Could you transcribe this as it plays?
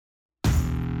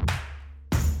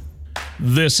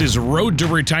This is Road to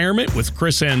Retirement with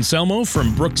Chris Anselmo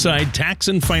from Brookside Tax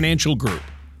and Financial Group.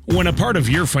 When a part of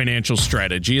your financial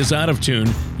strategy is out of tune,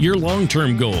 your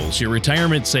long-term goals, your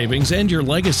retirement savings, and your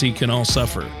legacy can all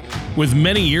suffer. With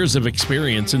many years of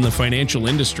experience in the financial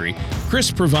industry, Chris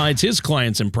provides his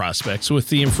clients and prospects with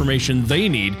the information they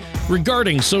need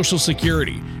regarding Social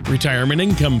Security, retirement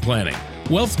income planning,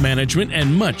 wealth management,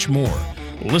 and much more.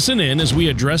 Listen in as we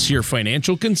address your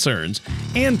financial concerns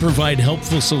and provide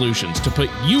helpful solutions to put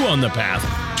you on the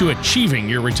path to achieving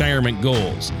your retirement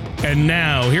goals. And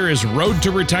now, here is Road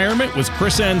to Retirement with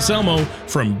Chris Anselmo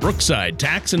from Brookside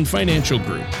Tax and Financial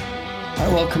Group. All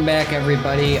right, welcome back,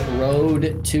 everybody.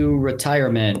 Road to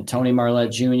Retirement. Tony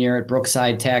Marlette Jr. at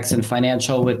Brookside Tax and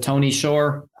Financial with Tony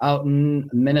Shore out in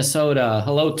Minnesota.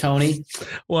 Hello, Tony.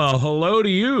 Well, hello to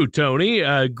you,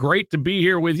 Tony. Great to be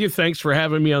here with you. Thanks for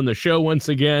having me on the show once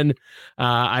again.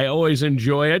 I always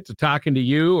enjoy it, talking to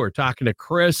you or talking to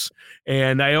Chris,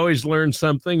 and I always learn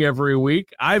something every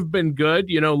week. I've been good.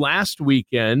 You know, last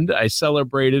weekend, I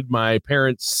celebrated my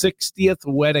parents' 60th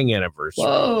wedding anniversary.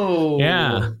 Whoa.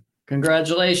 Yeah.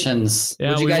 Congratulations.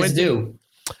 Yeah, What'd you guys do?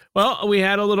 Well, we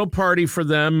had a little party for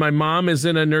them. My mom is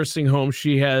in a nursing home.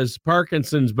 She has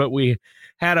Parkinson's, but we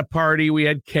had a party. We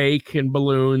had cake and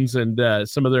balloons, and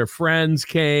some of their friends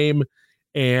came,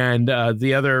 and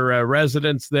the other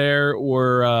residents there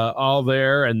were all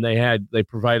there, and they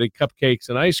provided cupcakes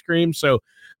and ice cream. So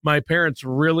my parents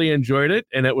really enjoyed it,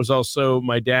 and it was also,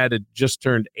 my dad had just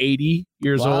turned 80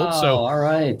 years old. So, all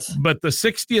right. But the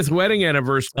 60th wedding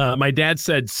anniversary, my dad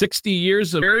said 60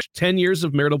 years of marriage, 10 years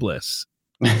of marital bliss.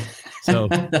 So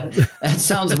that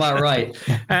sounds about right.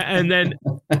 and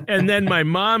then my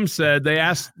mom said, they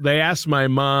asked my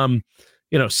mom,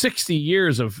 60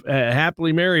 years of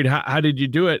happily married, how did you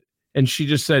do it? And she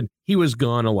just said, he was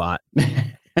gone a lot.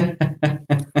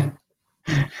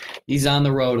 He's on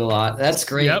the road a lot. That's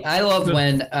great. Yep. I love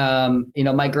when,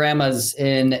 my grandma's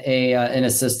in an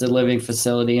assisted living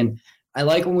facility, and I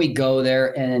like when we go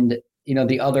there and,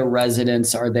 the other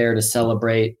residents are there to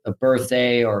celebrate a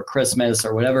birthday or Christmas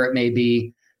or whatever it may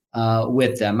be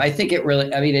with them. I think it really,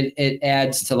 it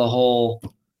adds to the whole,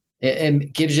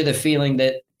 it gives you the feeling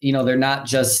that, they're not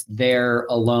just there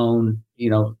alone,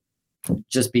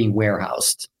 just being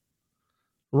warehoused.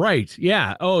 Right.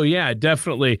 Yeah. Oh, yeah,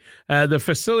 definitely. The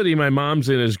facility my mom's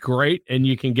in is great, and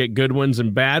you can get good ones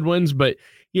and bad ones. But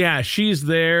yeah, she's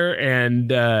there,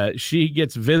 and she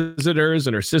gets visitors,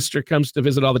 and her sister comes to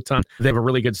visit all the time. They have a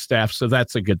really good staff, so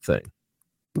that's a good thing.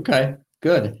 Okay,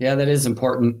 good. Yeah, that is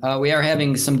important. We are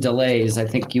having some delays. I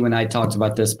think you and I talked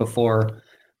about this before.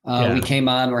 We came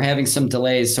on. We're having some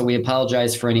delays, so we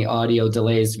apologize for any audio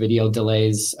delays, video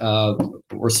delays.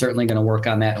 We're certainly going to work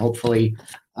on that. Hopefully,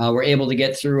 we're able to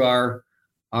get through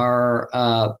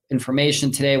our information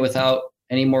today without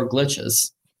any more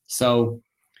glitches. So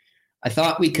I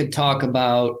thought we could talk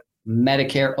about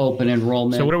Medicare open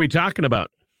enrollment. So what are we talking about?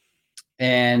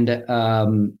 And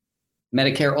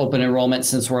Medicare open enrollment,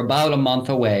 since we're about a month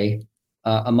away,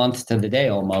 a month to the day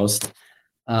almost,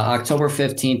 October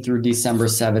 15th through December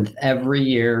 7th, every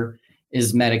year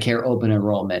is Medicare open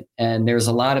enrollment. And there's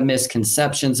a lot of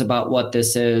misconceptions about what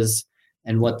this is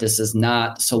and what this is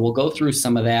not. So we'll go through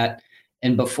some of that.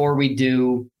 And before we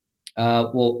do,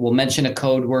 we'll mention a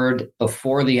code word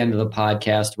before the end of the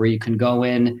podcast where you can go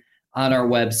in on our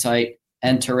website,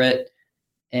 enter it,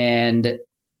 and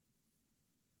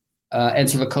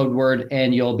enter the code word,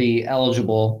 and you'll be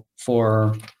eligible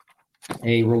for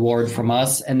a reward from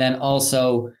us. And then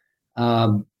also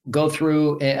go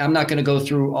through, I'm not going to go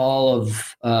through all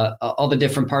the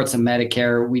different parts of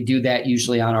Medicare. We do that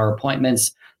usually on our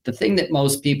appointments. The thing that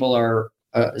most people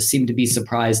seem to be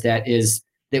surprised at is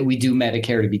that we do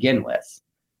Medicare to begin with.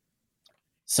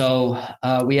 So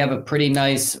we have a pretty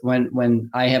nice, when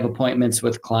I have appointments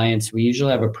with clients, we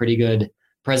usually have a pretty good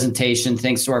presentation,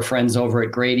 thanks to our friends over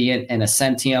at Gradient and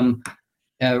Ascentium.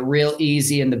 Real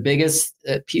easy. And the biggest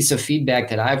piece of feedback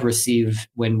that I've received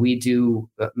when we do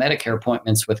Medicare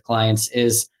appointments with clients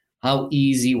is how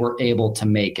easy we're able to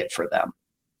make it for them.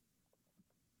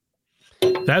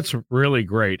 That's really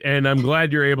great. And I'm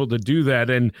glad you're able to do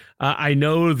that. And I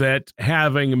know that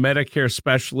having Medicare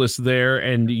specialists there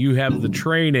and you have the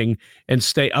training and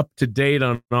stay up to date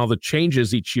on all the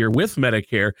changes each year with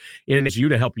Medicare, it enables you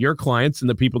to help your clients and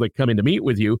the people that come in to meet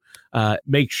with you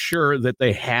make sure that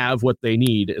they have what they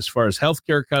need as far as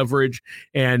healthcare coverage,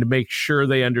 and make sure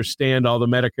they understand all the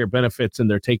Medicare benefits and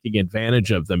they're taking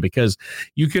advantage of them, because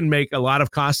you can make a lot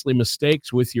of costly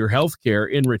mistakes with your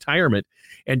healthcare in retirement.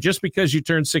 And just because you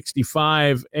turn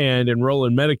 65 and enroll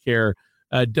in Medicare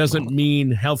doesn't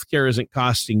mean healthcare isn't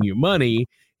costing you money.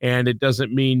 And it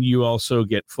doesn't mean you also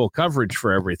get full coverage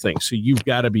for everything. So you've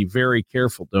got to be very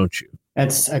careful, don't you?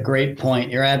 That's a great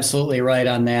point. You're absolutely right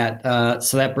on that.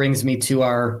 So that brings me to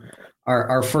our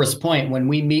first point. When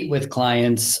we meet with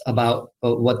clients about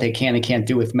what they can and can't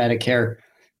do with Medicare,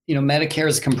 Medicare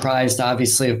is comprised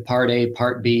obviously of Part A,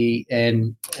 Part B,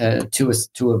 and to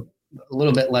a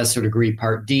little bit lesser degree,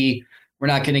 Part D. We're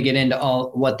not going to get into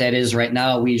all what that is right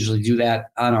now. We usually do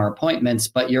that on our appointments,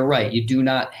 but you're right. You do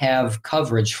not have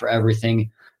coverage for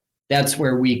everything. That's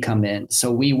where we come in.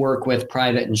 So we work with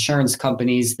private insurance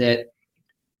companies that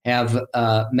have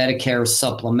Medicare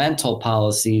supplemental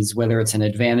policies, whether it's an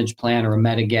Advantage plan or a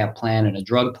Medigap plan and a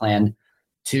drug plan,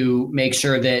 to make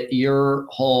sure that your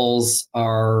holes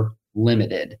are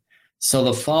limited. So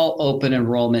the fall open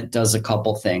enrollment does a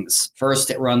couple things. First,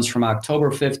 it runs from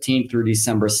October 15th through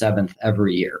December 7th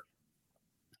every year.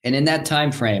 And in that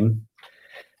time frame,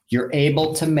 you're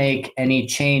able to make any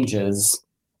changes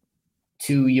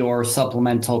to your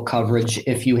supplemental coverage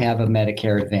if you have a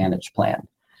Medicare Advantage plan.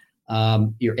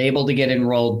 You're able to get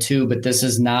enrolled too, but this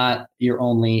is not your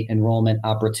only enrollment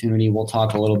opportunity. We'll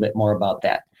talk a little bit more about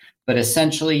that. But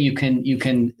essentially, you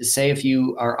can say if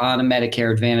you are on a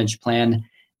Medicare Advantage plan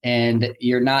and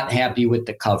you're not happy with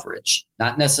the coverage,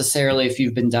 not necessarily if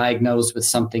you've been diagnosed with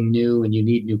something new and you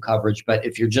need new coverage, but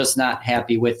if you're just not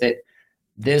happy with it,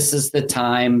 this is the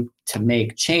time to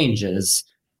make changes.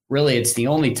 Really, it's the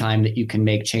only time that you can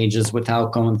make changes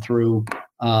without going through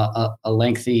a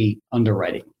lengthy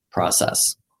underwriting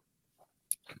process.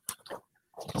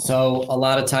 So a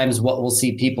lot of times what we'll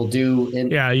see people do.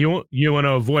 You want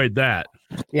to avoid that.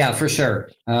 Yeah, for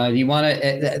sure. You want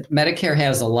to, Medicare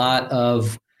has a lot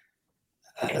of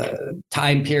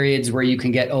time periods where you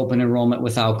can get open enrollment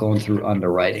without going through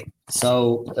underwriting.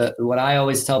 So what I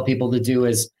always tell people to do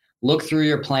is look through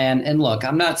your plan. And look,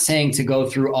 I'm not saying to go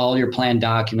through all your plan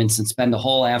documents and spend the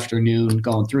whole afternoon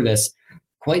going through this.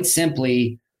 Quite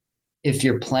simply, if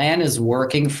your plan is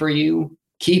working for you,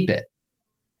 keep it.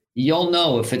 You'll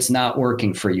know if it's not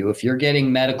working for you. If you're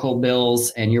getting medical bills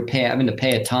and you're having to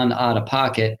pay a ton out of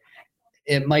pocket,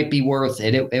 it might be worth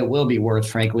it. It will be worth,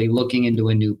 frankly, looking into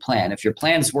a new plan. If your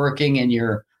plan's working and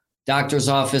your doctor's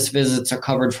office visits are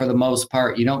covered for the most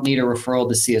part, you don't need a referral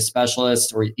to see a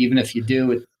specialist, or even if you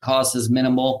do, it cost is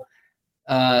minimal.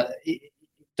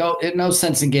 No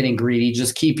sense in getting greedy.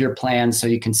 Just keep your plan so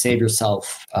you can save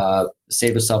yourself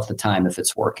the time if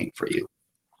it's working for you.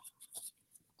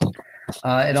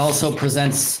 It also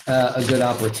presents a good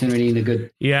opportunity and a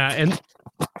good. Yeah, and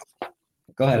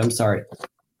go ahead. I'm sorry.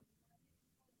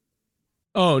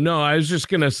 Oh, no, I was just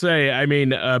going to say, I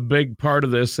mean, a big part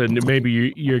of this, and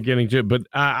maybe you're getting to it, but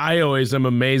I always am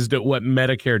amazed at what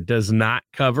Medicare does not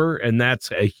cover, and that's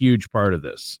a huge part of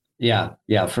this. Yeah,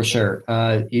 for sure.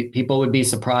 People would be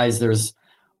surprised. There's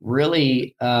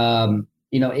really,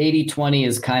 80-20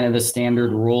 is kind of the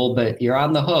standard rule, but you're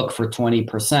on the hook for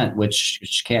 20%,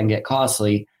 which can get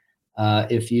costly.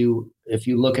 If you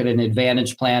look at an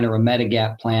Advantage plan or a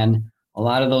Medigap plan, a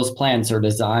lot of those plans are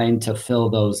designed to fill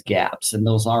those gaps, and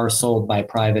those are sold by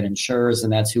private insurers,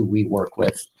 and that's who we work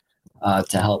with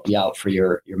to help you out for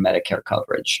your Medicare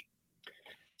coverage.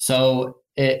 So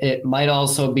it might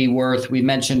also be worth, we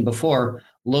mentioned before,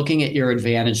 looking at your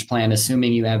Advantage plan,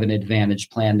 assuming you have an Advantage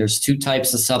plan. There's two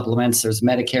types of supplements. There's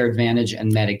Medicare Advantage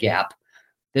and Medigap.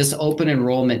 This open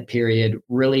enrollment period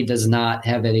really does not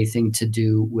have anything to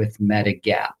do with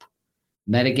Medigap.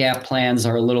 Medigap plans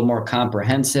are a little more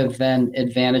comprehensive than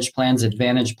Advantage plans.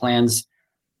 Advantage plans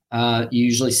you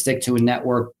usually stick to a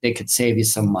network. They could save you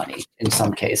some money in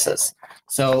some cases.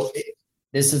 So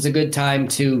this is a good time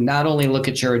to not only look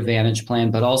at your Advantage plan,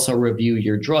 but also review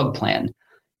your drug plan.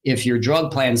 If your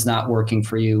drug plan's not working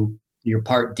for you, your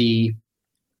Part D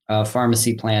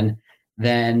pharmacy plan,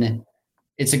 then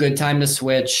it's a good time to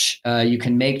switch. You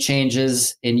can make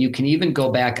changes, and you can even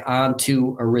go back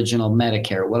onto original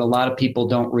Medicare. What a lot of people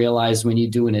don't realize when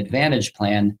you do an Advantage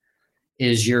plan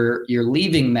is you're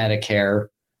leaving Medicare,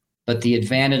 but the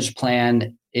Advantage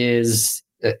plan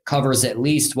covers at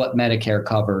least what Medicare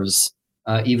covers.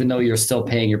 Even though you're still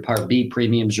paying your Part B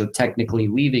premiums, you're technically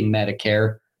leaving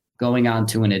Medicare, going on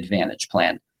to an Advantage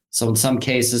plan. So in some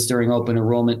cases during open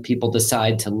enrollment, people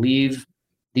decide to leave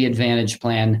the Advantage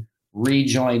plan,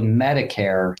 rejoin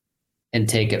Medicare, and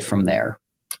take it from there.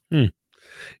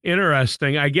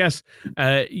 Interesting. I guess,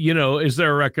 is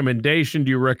there a recommendation?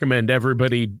 Do you recommend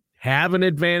everybody have an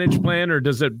Advantage plan, or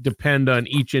does it depend on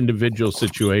each individual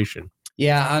situation?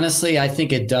 Yeah, honestly, I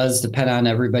think it does depend on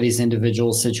everybody's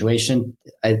individual situation.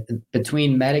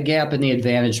 Between Medigap and the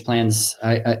Advantage plans,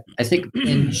 I think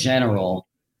in general,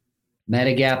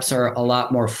 Medigaps are a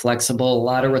lot more flexible. A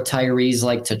lot of retirees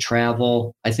like to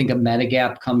travel. I think a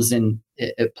Medigap comes in,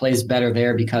 it plays better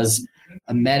there because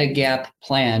a Medigap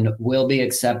plan will be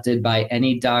accepted by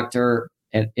any doctor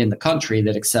in the country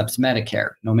that accepts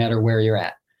Medicare, no matter where you're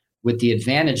at. With the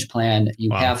Advantage plan,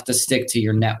 you have to stick to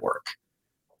your network.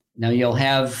 Now, you'll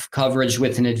have coverage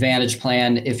with an Advantage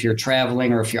plan if you're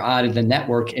traveling or if you're out of the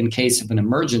network in case of an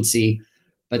emergency.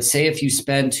 But say if you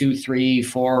spend 2, 3,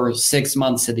 4, 6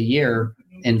 months of the year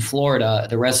in Florida,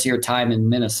 the rest of your time in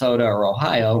Minnesota or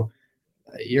Ohio,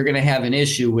 you're going to have an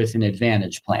issue with an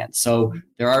Advantage plan. So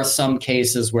there are some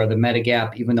cases where the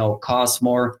Medigap, even though it costs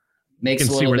more, makes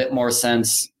a little bit more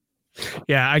sense.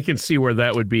 Yeah, I can see where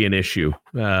that would be an issue.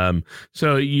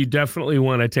 So you definitely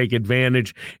want to take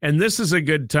advantage. And this is a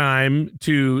good time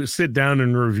to sit down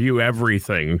and review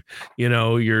everything. You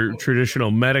know, your traditional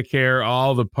Medicare,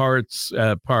 all the parts,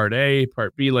 Part A,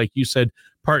 Part B, like you said,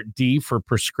 Part D for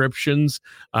prescriptions.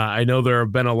 I know there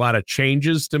have been a lot of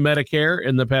changes to Medicare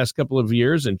in the past couple of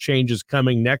years and changes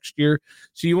coming next year.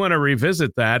 So you want to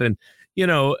revisit that. And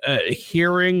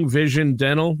hearing, vision,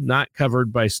 dental, not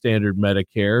covered by standard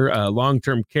Medicare.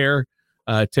 Long-term care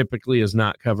typically is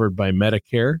not covered by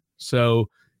Medicare. So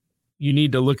you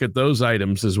need to look at those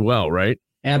items as well, right?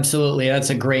 Absolutely. That's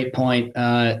a great point.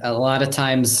 A lot of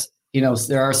times,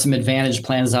 there are some Advantage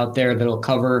plans out there that'll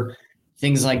cover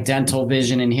things like dental,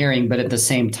 vision, and hearing, but at the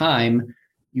same time,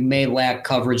 you may lack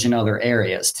coverage in other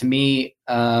areas. To me,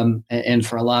 and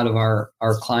for a lot of our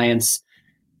clients,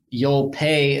 you'll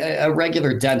pay a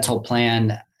regular dental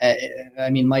plan.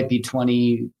 Might be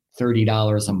 $20,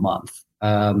 $30 a month.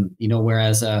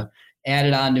 Whereas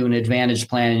added on to an Advantage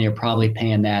plan, and you're probably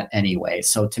paying that anyway.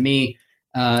 So to me,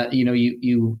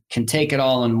 you can take it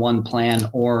all in one plan,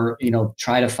 or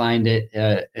try to find it.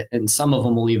 And some of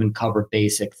them will even cover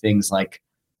basic things like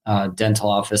dental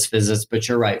office visits. But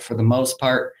you're right, for the most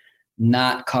part,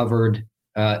 not covered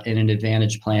in an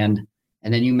Advantage plan.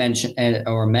 And then you mentioned,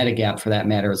 or Medigap for that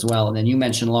matter as well. And then you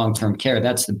mentioned long-term care.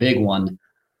 That's the big one.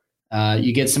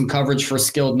 You get some coverage for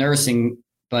skilled nursing,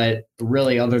 but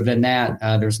really other than that,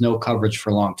 there's no coverage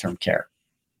for long-term care.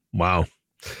 Wow.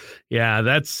 Yeah,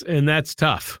 that's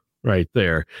tough right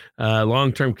there.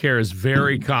 Long-term care is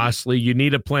very costly. You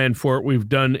need a plan for it. We've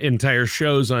done entire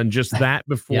shows on just that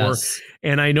before. Yes.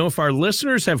 And I know if our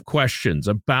listeners have questions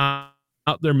about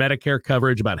their Medicare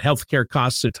coverage, about healthcare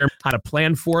costs, how to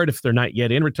plan for it if they're not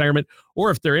yet in retirement, or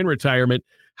if they're in retirement,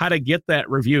 how to get that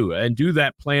review and do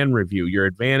that plan review, your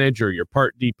Advantage or your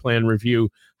Part D plan review.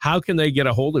 How can they get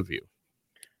a hold of you?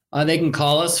 They can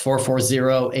call us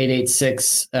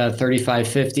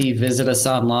 440-886-3550. Visit us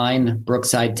online,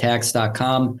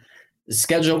 brooksidetax.com.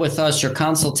 Schedule with us. Your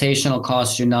consultation will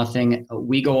cost you nothing.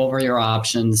 We go over your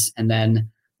options, and then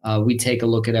we take a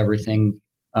look at everything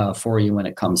for you when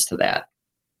it comes to that.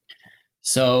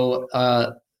 So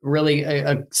really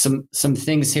some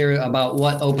things here about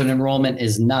what open enrollment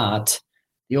is not.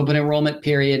 The open enrollment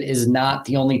period is not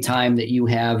the only time that you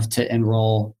have to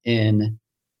enroll in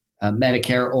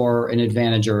Medicare or an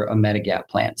Advantage or a Medigap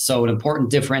plan. So an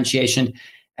important differentiation,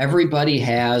 everybody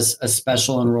has a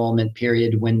special enrollment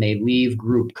period when they leave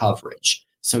group coverage.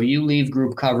 So you leave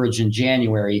group coverage in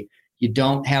January, you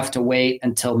don't have to wait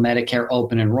until Medicare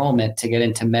open enrollment to get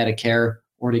into Medicare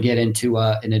or to get into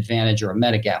an Advantage or a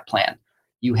Medigap plan.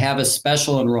 You have a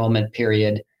special enrollment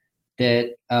period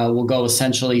that will go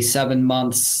essentially 7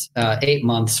 months, 8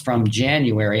 months from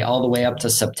January all the way up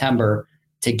to September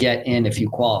to get in if you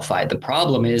qualify. The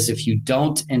problem is if you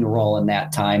don't enroll in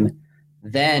that time,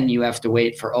 then you have to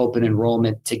wait for open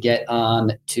enrollment to get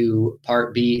on to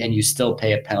Part B, and you still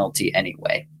pay a penalty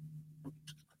anyway.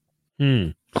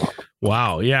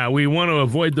 Wow. Yeah, we want to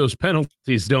avoid those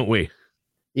penalties, don't we?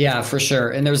 Yeah, for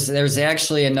sure. And there's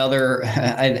actually another,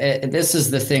 this is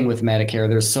the thing with Medicare.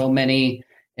 There's so many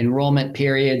enrollment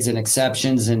periods and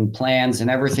exceptions and plans,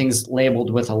 and everything's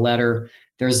labeled with a letter.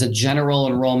 There's a general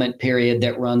enrollment period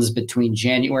that runs between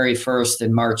January 1st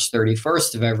and March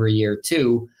 31st of every year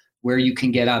too, where you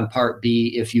can get on Part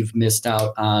B if you've missed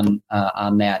out on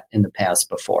that in the past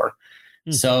before.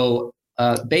 So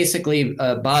basically,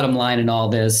 bottom line in all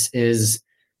this is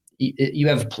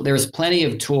there's plenty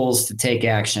of tools to take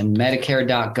action.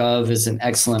 Medicare.gov is an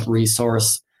excellent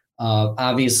resource.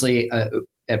 Obviously,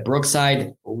 at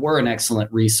Brookside, we're an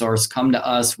excellent resource. Come to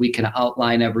us. We can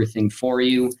outline everything for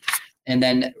you. And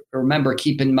then remember,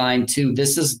 keep in mind, too,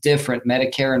 this is different.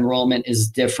 Medicare enrollment is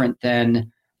different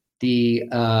than the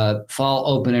fall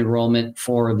open enrollment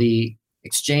for the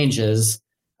exchanges,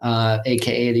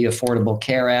 aka the Affordable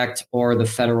Care Act or the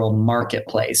federal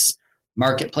marketplace.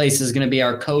 Marketplace is going to be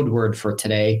our code word for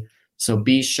today. So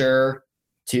be sure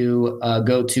to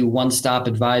go to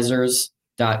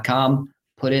onestopadvisors.com,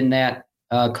 put in that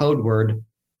code word,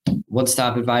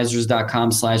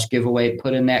 onestopadvisors.com/giveaway,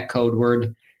 put in that code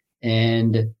word,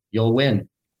 and you'll win.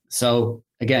 So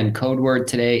again, code word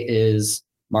today is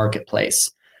marketplace.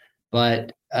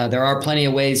 But there are plenty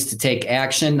of ways to take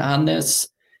action on this.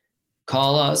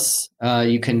 Call us.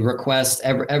 You can request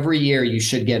every year. You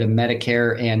should get a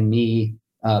Medicare and Me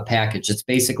package. It's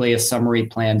basically a summary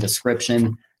plan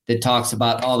description that talks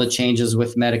about all the changes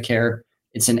with Medicare.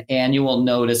 It's an annual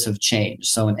notice of change.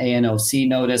 So an ANOC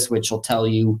notice, which will tell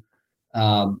you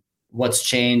what's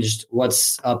changed,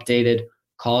 what's updated.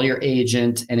 Call your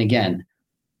agent. And again,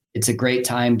 it's a great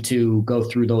time to go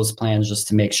through those plans just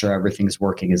to make sure everything's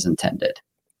working as intended.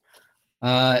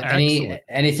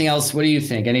 Anything else? What do you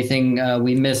think? Anything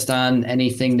we missed on?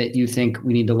 Anything that you think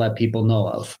we need to let people know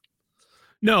of?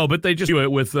 No, but they just do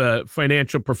it with a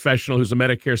financial professional who's a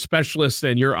Medicare specialist,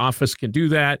 and your office can do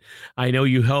that. I know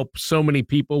you help so many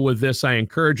people with this. I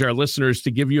encourage our listeners to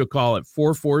give you a call at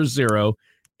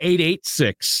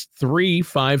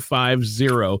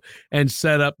 440-886-3550 and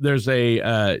set up. There's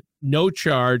a no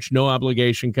charge, no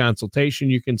obligation consultation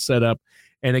you can set up.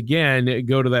 And again,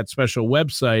 go to that special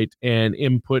website and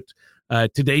input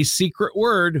today's secret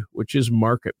word, which is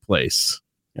marketplace.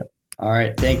 All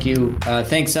right. Thank you.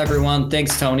 Thanks, everyone.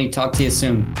 Thanks, Tony. Talk to you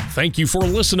soon. Thank you for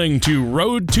listening to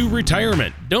Road to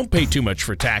Retirement. Don't pay too much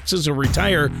for taxes or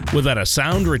retire without a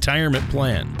sound retirement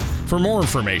plan. For more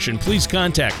information, please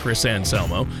contact Chris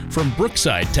Anselmo from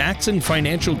Brookside Tax and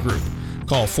Financial Group.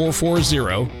 Call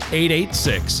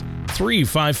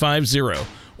 440-886-3550.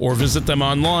 Or visit them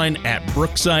online at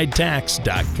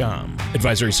brooksidetax.com.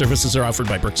 Advisory services are offered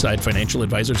by Brookside Financial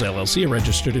Advisors, LLC, a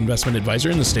registered investment advisor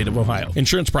in the state of Ohio.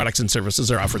 Insurance products and services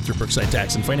are offered through Brookside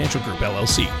Tax and Financial Group,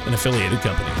 LLC, an affiliated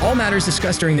company. All matters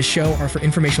discussed during the show are for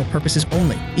informational purposes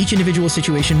only. Each individual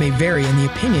situation may vary, and the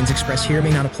opinions expressed here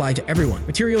may not apply to everyone.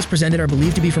 Materials presented are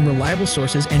believed to be from reliable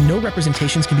sources, and no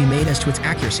representations can be made as to its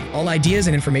accuracy. All ideas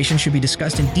and information should be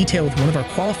discussed in detail with one of our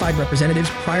qualified representatives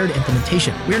prior to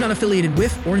implementation. We are not affiliated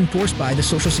with or endorsed by the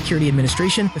Social Security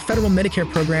Administration, the Federal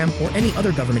Medicare Program, or any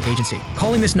other government agency.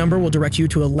 Calling this number will direct you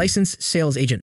to a licensed sales agent.